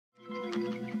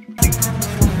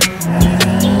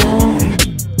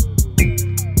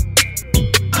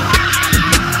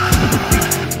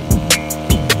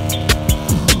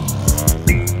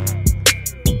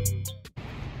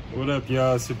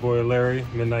y'all? It's your boy Larry,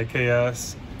 Midnight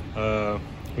Chaos.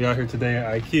 We out here today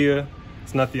at Ikea.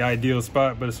 It's not the ideal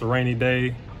spot, but it's a rainy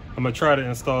day. I'm gonna try to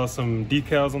install some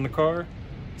decals on the car,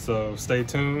 so stay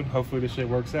tuned. Hopefully this shit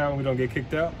works out and we don't get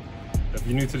kicked out. If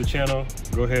you're new to the channel,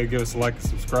 go ahead, give us a like and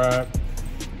subscribe.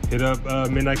 Hit up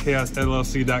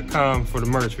midnightchaosllc.com for the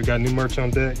merch. We got new merch on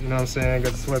deck, you know what I'm saying?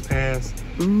 Got the sweatpants,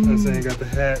 you know what I'm saying? Got the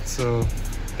hat, so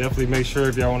definitely make sure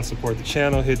if y'all want to support the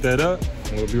channel, hit that up,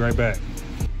 and we'll be right back.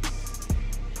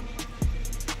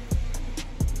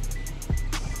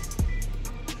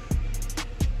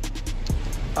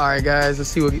 All right, guys, let's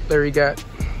see what Larry got.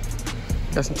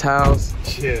 Got some towels.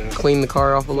 Yeah. Clean the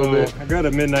car off a little bit. I got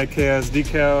a Midnight Chaos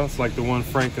decal. It's like the one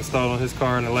Frank installed on his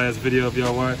car in the last video if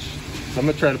y'all watch. So I'm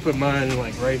gonna try to put mine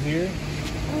like right here.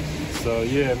 So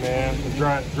yeah, man,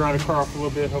 dry the car off a little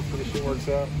bit. Hopefully this shit works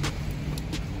out.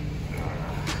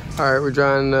 All right, we're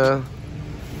drying the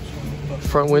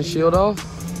front windshield off.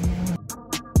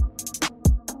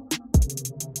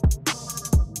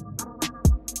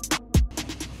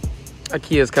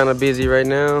 Ikea's kind of busy right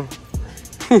now.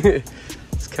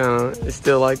 It's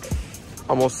still like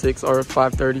almost 6 or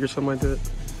 5:30 or something like that.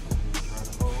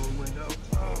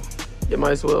 You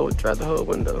might as well try the whole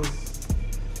window.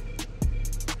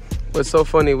 What's so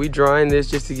funny, we drying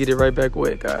this just to get it right back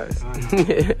wet, guys.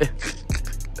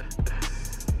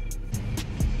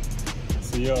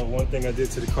 So yo, one thing I did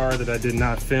to the car that I did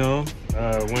not film,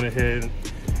 went ahead and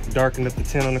darkened up the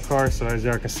tint on the car. So as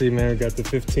y'all can see, man, we got the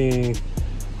 15%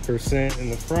 in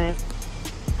the front,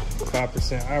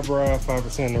 5% eyebrow,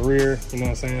 5% in the rear. You know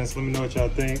what I'm saying? So let me know what y'all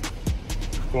think.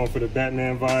 Going for the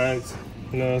Batman vibes.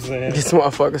 You know what I'm saying? This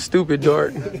motherfucker stupid,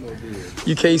 dark.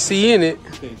 You can't see in it.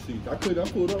 I pulled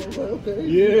up, I was like, okay.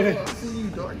 Yeah. I see you,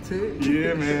 dark tint.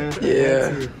 Yeah, man.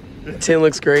 Yeah. The tint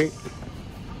looks great.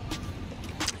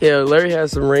 Yeah, Larry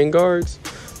has some rain guards,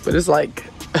 but it's like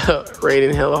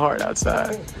raining hella hard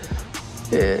outside.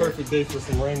 Yeah. Perfect day for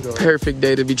some rain guards. Perfect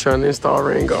day to be trying to install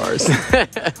rain guards.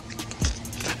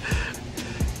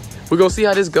 We're gonna see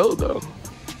how this goes though.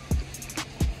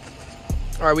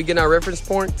 All right, we getting our reference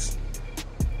points,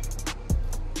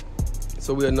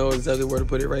 so we'll know exactly where to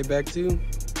put it right back to.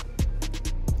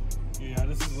 Yeah,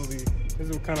 this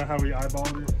is kind of how we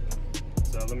eyeballed it.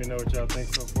 So let me know what y'all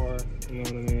think so far. You know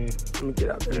what I mean? Let me get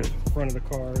out there. The front of the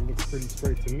car looks pretty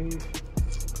straight to me.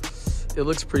 It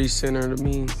looks pretty center to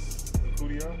me.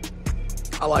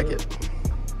 I like it.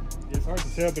 Yeah, it's hard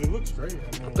to tell, but it looks straight.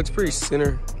 I mean, It looks pretty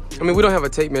center. I mean, we don't have a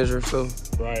tape measure, so.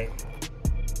 Right.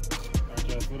 Alright,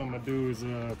 guys, what I'm gonna do is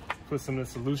put some of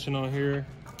the solution on here,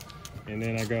 and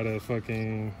then I got a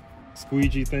fucking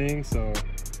squeegee thing, so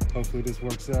hopefully this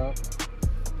works out.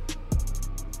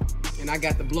 And I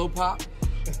got the blow pop.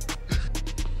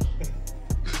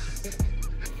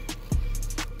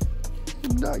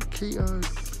 Not chaos.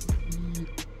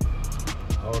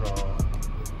 Hold on.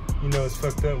 You know it's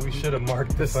fucked up. We should have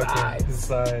marked the sides.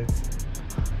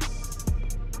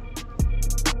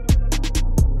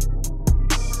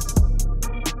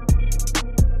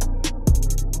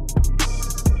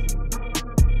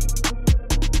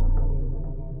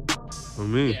 For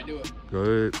me? Yeah, do it. Go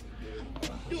ahead.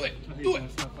 Do it. Do it.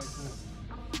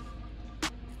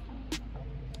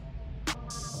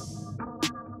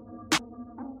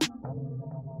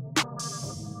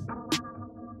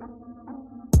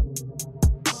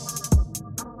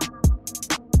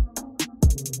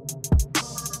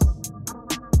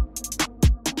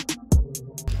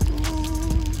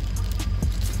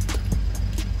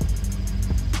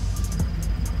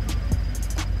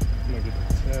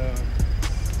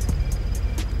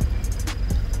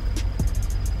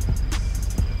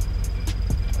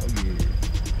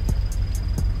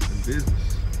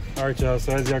 All right, y'all,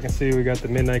 so as y'all can see, we got the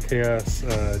Midnight Chaos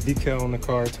decal on the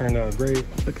car. Turned out great.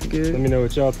 Looking good. Let me know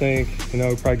what y'all think. You know,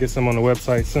 we'll probably get some on the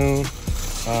website soon.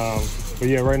 But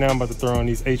yeah, right now I'm about to throw on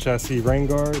these HIC rain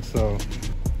guards, so.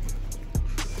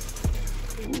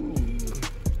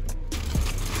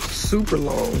 Super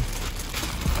long.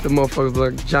 The motherfuckers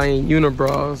look like giant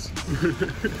unibrows.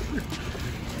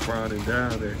 Frowning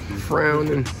down there.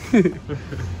 Frowning.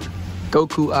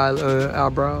 Goku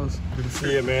eyebrows.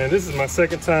 Yeah, man, this is my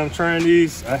second time trying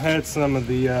these. I had some of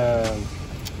the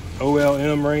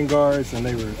OLM rain guards and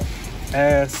they were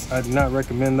ass. I do not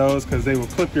recommend those because they will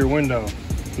clip your window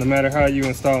no matter how you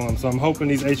install them. So I'm hoping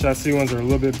these HIC ones are a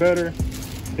little bit better.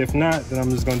 If not, then I'm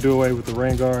just gonna do away with the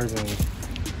rain guards, and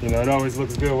you know, it always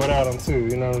looks good without them too,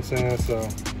 you know what I'm saying? So, you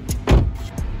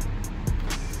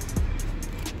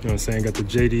know what I'm saying? Got the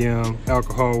JDM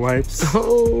alcohol wipes.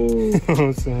 Oh. You know what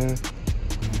I'm saying?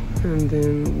 And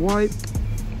then wipe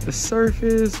the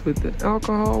surface with the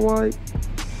alcohol wipe.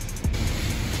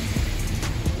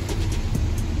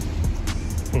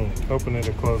 Open it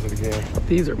and close it again.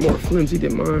 These are more flimsy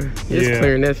than mine. It's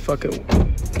clearing that fucking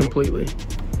completely.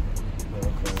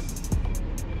 Okay.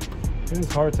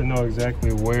 It's hard to know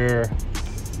exactly where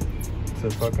to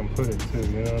fucking put it too,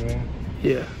 you know what I mean?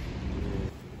 Yeah.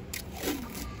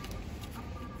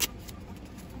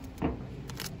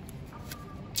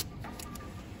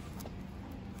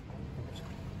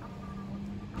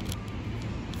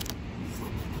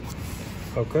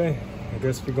 Okay, I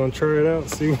guess we're gonna try it out,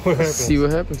 see what happens. See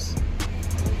what happens.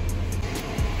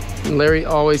 Larry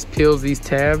always peels these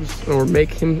tabs or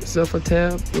make himself a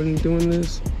tab when doing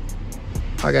this.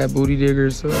 I got booty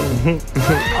diggers, so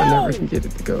I never can get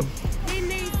it to go. He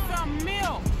needs some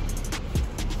milk.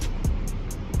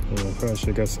 I probably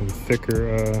should got some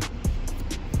thicker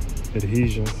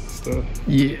adhesion stuff.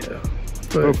 Yeah.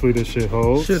 But hopefully this shit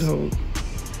holds. Should hold.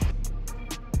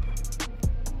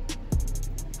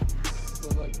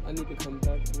 Well, like, I need to come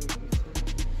back to it.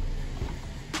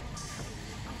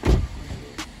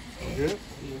 Good?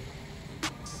 Yeah.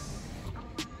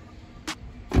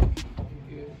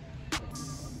 Good.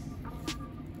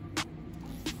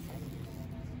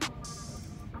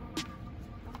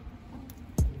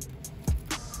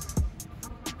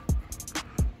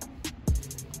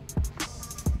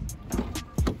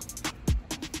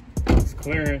 It's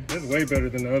clearing. That's way better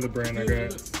than the other brand I got.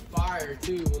 It looks fire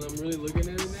too. When I'm really looking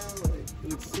at it now, like, it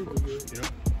looks super good. Yep.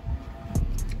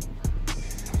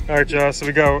 All right, y'all, so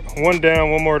we got one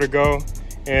down, one more to go.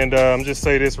 And just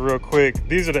say this real quick.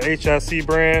 These are the HIC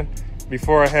brand.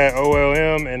 Before I had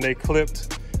OLM and they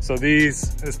clipped. So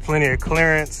these, there's plenty of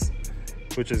clearance,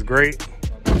 which is great.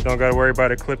 Don't gotta worry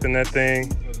about it clipping that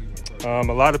thing. A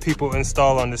lot of people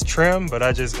install on this trim, but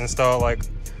I just install like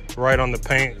right on the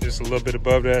paint, just a little bit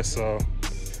above that. So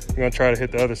I'm gonna try to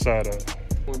hit the other side of it.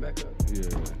 Going back up. Yeah.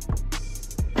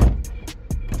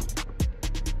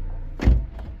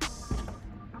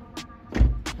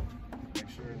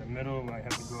 Middle might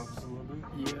have to go up just a little bit.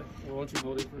 Yeah. Well, why don't you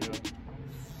hold it for a second?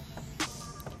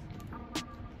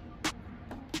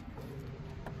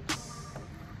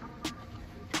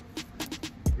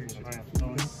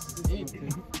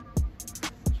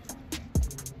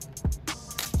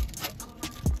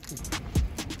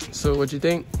 So what you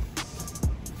think?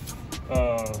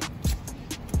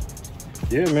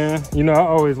 Yeah, man. You know, I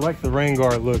always like the rain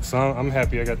guard look, so I'm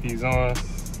happy I got these on.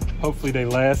 Hopefully they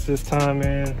last this time,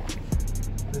 man.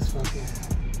 This fucking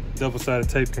double-sided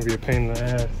tape can be a pain in the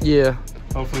ass. Yeah.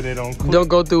 Hopefully they don't clip. Don't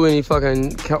go through any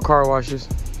fucking car washes.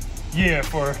 Yeah,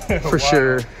 for For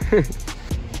sure.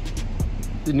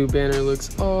 The new banner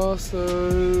looks awesome.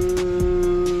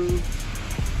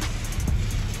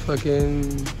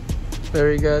 Fucking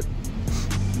Larry got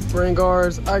rain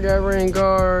guards. I got rain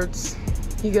guards.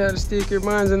 He got a sticker.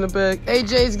 Mine's in the back.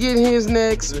 AJ's getting his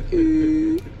next.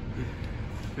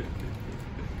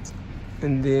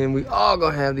 And then we all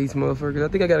gonna have these motherfuckers. I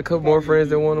think I got a couple more friends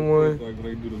that want one. Like when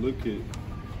they do the look kit.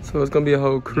 So it's gonna be a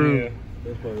whole crew. Yeah.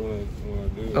 That's probably what I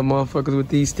do. Of motherfuckers with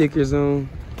these stickers on.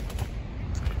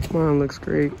 Mine looks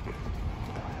great.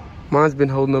 Mine's been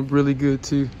holding up really good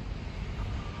too.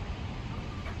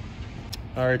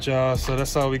 All right, y'all. So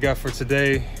that's all we got for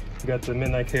today. We got the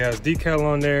Midnight Chaos decal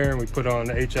on there, and we put on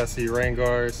the HIC rain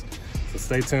guards. So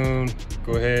stay tuned.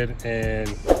 Go ahead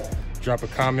and drop a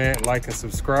comment, like, and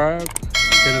subscribe.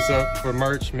 Hit us up for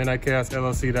merch,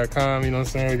 midnightchaosllc.com. You know what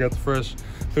I'm saying? We got the fresh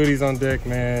hoodies on deck,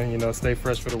 man. You know, stay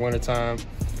fresh for the winter time.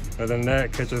 Other than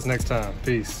that, catch us next time.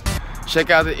 Peace.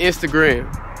 Check out the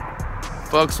Instagram.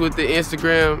 Fucks with the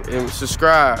Instagram and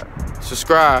subscribe.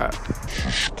 Subscribe.